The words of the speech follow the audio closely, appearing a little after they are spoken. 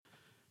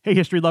Hey,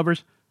 history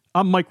lovers.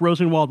 I'm Mike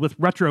Rosenwald with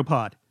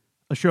Retropod,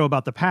 a show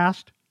about the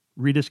past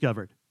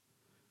rediscovered.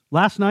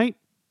 Last night,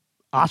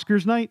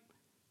 Oscars night,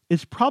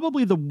 is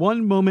probably the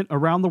one moment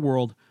around the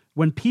world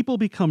when people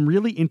become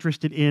really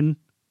interested in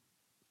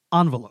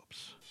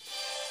envelopes.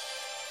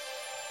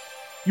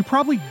 You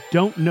probably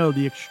don't know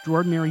the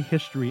extraordinary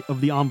history of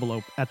the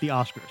envelope at the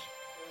Oscars.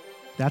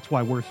 That's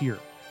why we're here.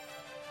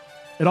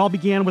 It all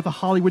began with a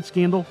Hollywood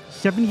scandal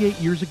 78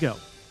 years ago.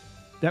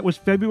 That was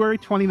February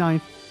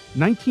 29th,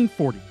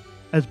 1940,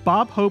 as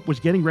Bob Hope was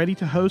getting ready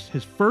to host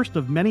his first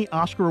of many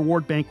Oscar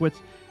award banquets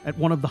at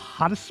one of the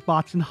hottest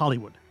spots in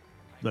Hollywood,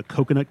 the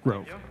Coconut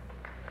Grove.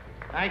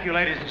 Thank you,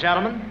 ladies and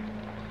gentlemen.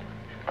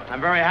 I'm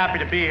very happy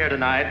to be here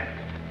tonight.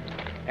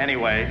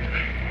 Anyway.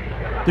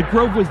 The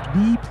Grove was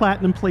the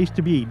platinum place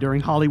to be during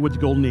Hollywood's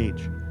golden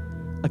age.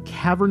 A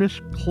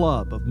cavernous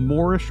club of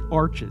Moorish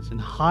arches and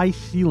high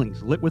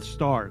ceilings lit with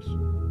stars.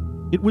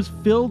 It was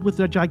filled with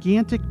the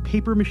gigantic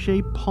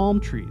papier-mâché palm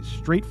trees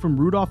straight from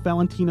Rudolph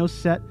Valentino's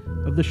set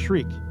of The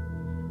Shriek.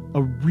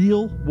 A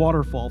real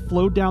waterfall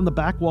flowed down the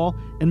back wall,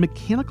 and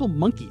mechanical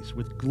monkeys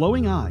with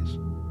glowing eyes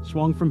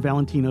swung from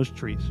Valentino's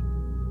trees.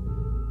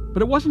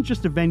 But it wasn't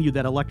just a venue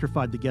that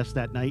electrified the guests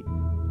that night.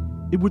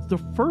 It was the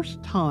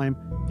first time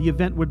the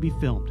event would be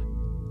filmed.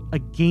 A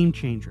game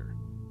changer.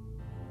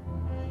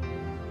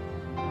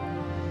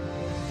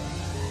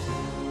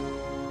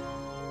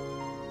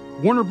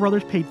 Warner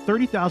Brothers paid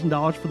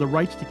 $30,000 for the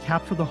rights to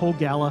capture the whole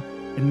gala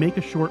and make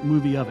a short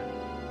movie of it.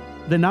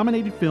 The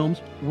nominated films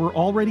were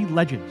already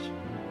legends.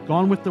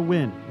 Gone with the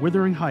Wind,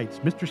 Wuthering Heights,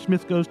 Mr.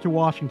 Smith Goes to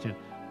Washington,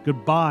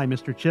 Goodbye,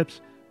 Mr. Chips,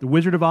 The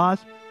Wizard of Oz,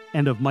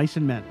 and Of Mice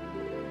and Men.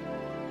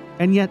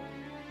 And yet,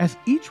 as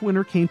each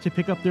winner came to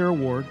pick up their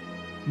award,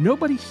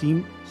 nobody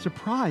seemed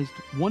surprised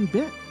one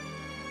bit.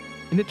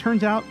 And it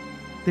turns out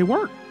they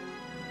weren't.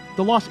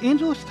 The Los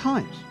Angeles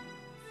Times,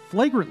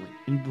 flagrantly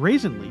and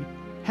brazenly,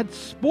 had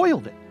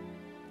spoiled it.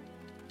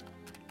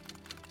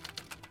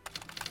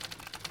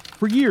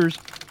 For years,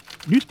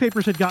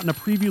 newspapers had gotten a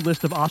preview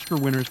list of Oscar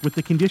winners with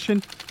the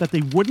condition that they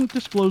wouldn't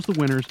disclose the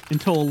winners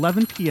until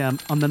 11 p.m.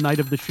 on the night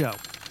of the show.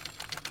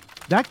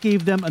 That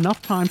gave them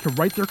enough time to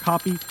write their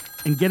copy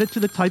and get it to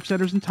the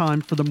typesetters in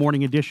time for the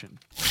morning edition.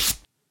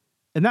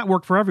 And that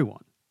worked for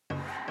everyone.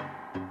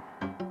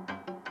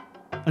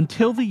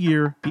 Until the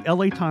year the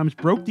LA Times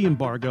broke the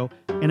embargo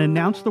and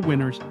announced the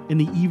winners in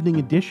the evening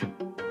edition.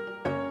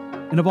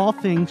 And of all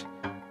things,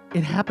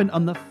 it happened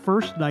on the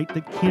first night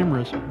that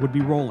cameras would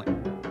be rolling.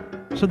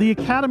 So the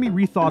Academy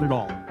rethought it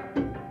all.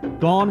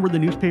 Gone were the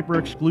newspaper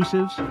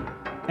exclusives.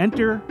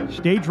 Enter,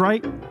 stage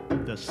right,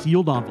 the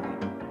sealed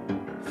envelope.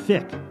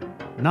 Thick,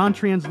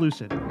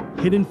 non-translucent,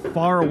 hidden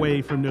far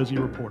away from nosy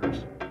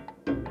reporters.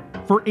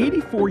 For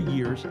 84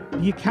 years,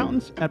 the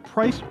accountants at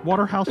Price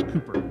Waterhouse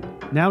Cooper,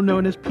 now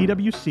known as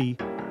PwC,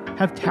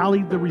 have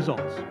tallied the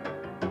results.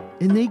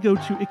 And they go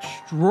to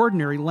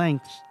extraordinary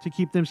lengths to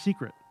keep them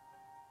secret.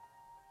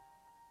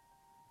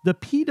 The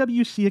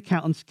PwC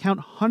accountants count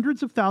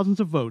hundreds of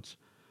thousands of votes,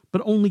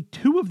 but only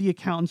 2 of the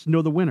accountants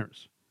know the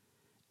winners.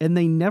 And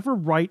they never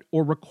write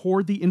or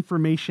record the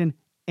information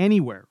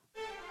anywhere.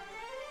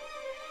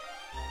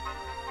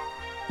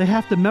 They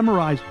have to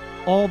memorize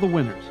all the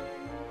winners.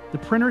 The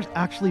printers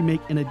actually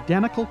make an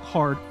identical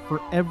card for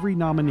every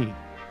nominee.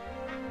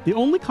 The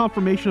only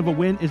confirmation of a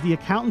win is the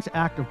accountant's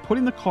act of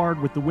putting the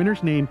card with the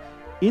winner's name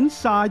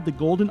inside the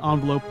golden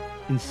envelope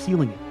and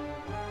sealing it.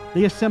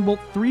 They assemble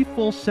 3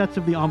 full sets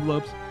of the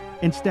envelopes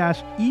and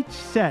stash each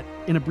set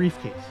in a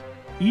briefcase.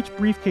 Each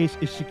briefcase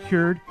is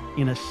secured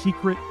in a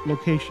secret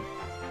location.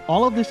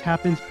 All of this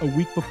happens a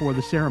week before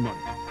the ceremony.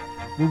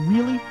 We're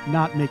really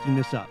not making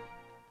this up.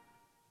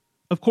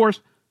 Of course,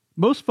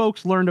 most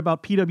folks learned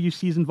about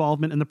PwC's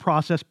involvement in the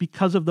process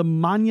because of the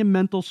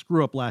monumental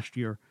screw-up last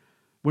year,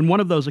 when one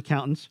of those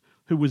accountants,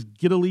 who was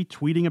giddily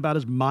tweeting about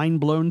his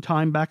mind-blown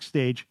time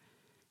backstage,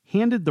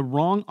 handed the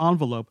wrong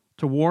envelope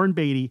to Warren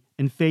Beatty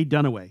and Faye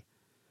Dunaway,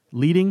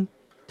 leading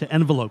to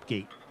Envelope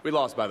Gate. We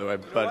lost, by the way,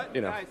 but, what?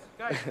 you know.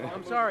 Guys,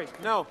 I'm sorry.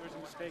 No,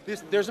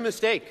 there's a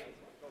mistake.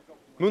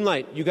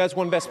 Moonlight, you guys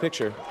won Best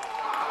Picture.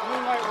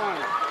 Moonlight won.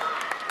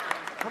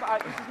 Come on,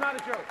 this is not a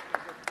joke.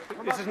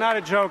 This is not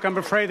a joke. I'm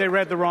afraid they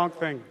read the wrong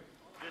thing.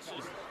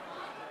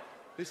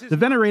 The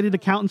venerated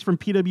accountants from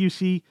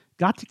PwC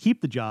got to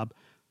keep the job,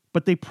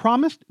 but they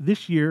promised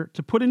this year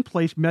to put in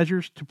place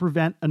measures to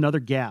prevent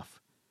another gaffe.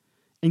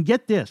 And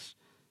get this,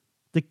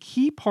 the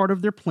key part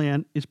of their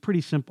plan is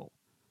pretty simple.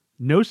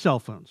 No cell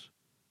phones.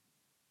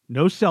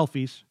 No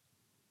selfies,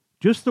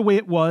 just the way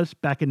it was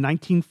back in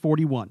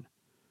 1941,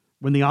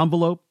 when the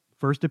envelope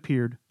first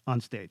appeared on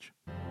stage.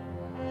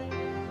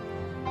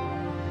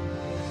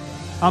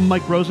 I'm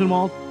Mike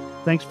Rosenwald.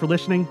 Thanks for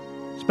listening.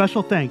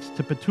 Special thanks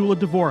to Petula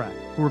Dvorak,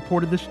 who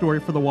reported this story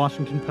for the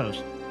Washington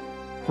Post.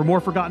 For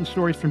more forgotten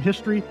stories from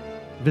history,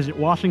 visit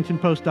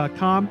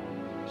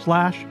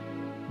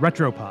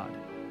WashingtonPost.com/Retropod.